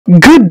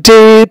Good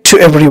day to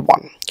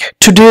everyone.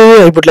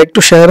 Today I would like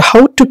to share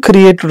how to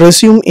create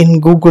resume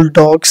in Google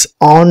Docs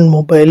on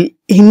mobile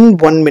in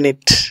 1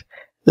 minute.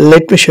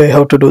 Let me show you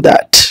how to do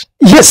that.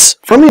 Yes,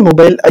 from my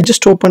mobile I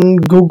just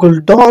opened Google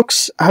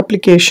Docs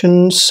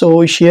application.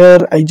 So here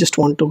I just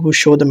want to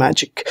show the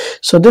magic.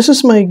 So this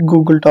is my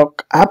Google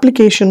Doc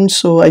application.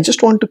 So I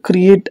just want to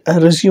create a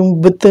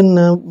resume within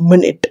a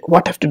minute.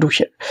 What I have to do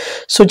here?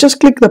 So just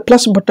click the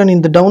plus button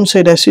in the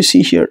downside as you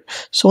see here.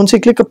 So once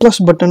you click a plus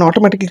button,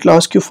 automatically it will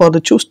ask you for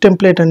the choose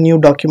template and new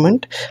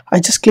document.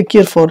 I just click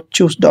here for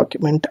choose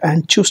document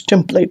and choose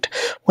template.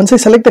 Once I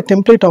select the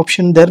template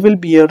option, there will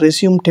be a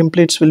resume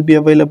templates will be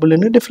available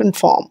in a different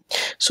form.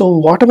 So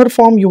whatever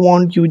form you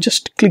want, you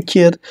just click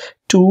here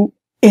to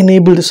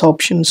enable this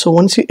option. So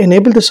once you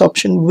enable this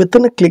option,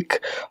 within a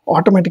click,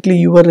 automatically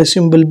your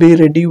resume will be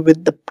ready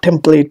with the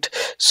template.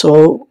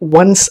 So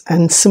once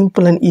and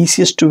simple and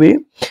easiest way.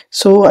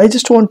 So I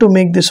just want to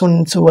make this one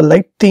into a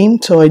light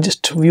theme. So I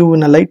just view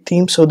in a light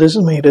theme. So this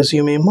is my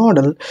resume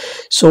model.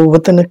 So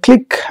within a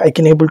click, I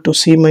can able to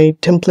see my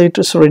template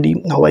is ready.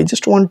 Now I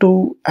just want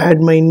to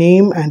add my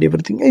name and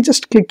everything. I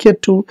just click here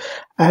to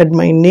add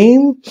my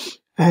name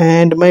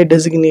and my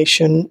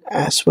designation,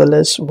 as well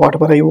as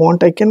whatever I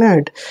want I can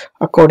add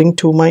according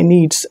to my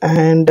needs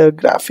and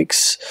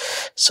graphics.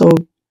 So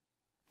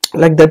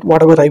like that,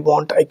 whatever I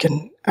want I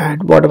can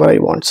add whatever I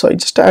want. So I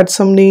just add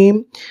some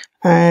name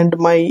and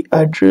my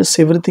address,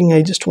 everything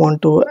I just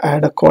want to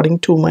add according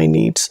to my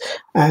needs,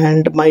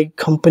 and my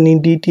company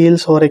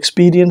details or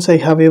experience I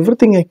have,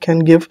 everything I can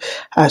give,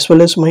 as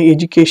well as my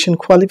education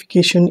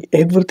qualification,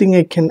 everything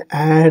I can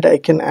add. I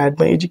can add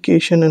my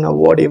education and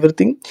award,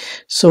 everything.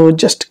 So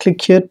just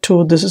click here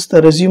to, this is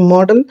the resume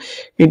model.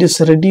 It is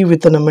ready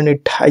within a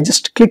minute. I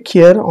just click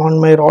here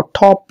on my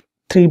top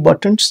 3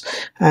 buttons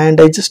and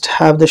I just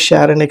have the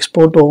share and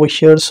export over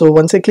here. So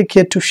once I click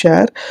here to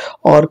share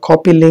or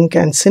copy link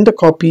and send a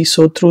copy,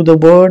 so through the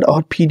Word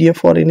or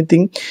PDF or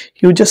anything,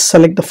 you just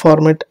select the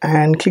format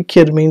and click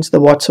here, means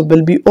the WhatsApp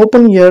will be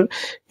open here.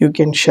 You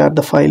can share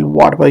the file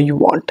whatever you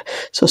want.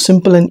 So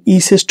simple and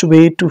easiest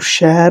way to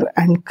share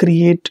and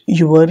create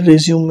your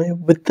resume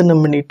within a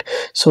minute.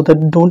 So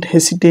that don't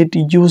hesitate,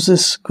 use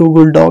this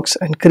Google Docs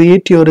and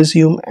create your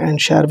resume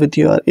and share with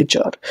your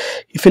HR.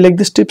 If you like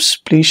these tips,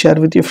 please share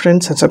with your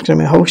friends and subscribe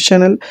my HowXT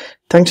channel.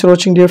 Thanks for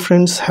watching, dear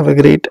friends. Have a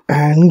great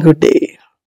and good day.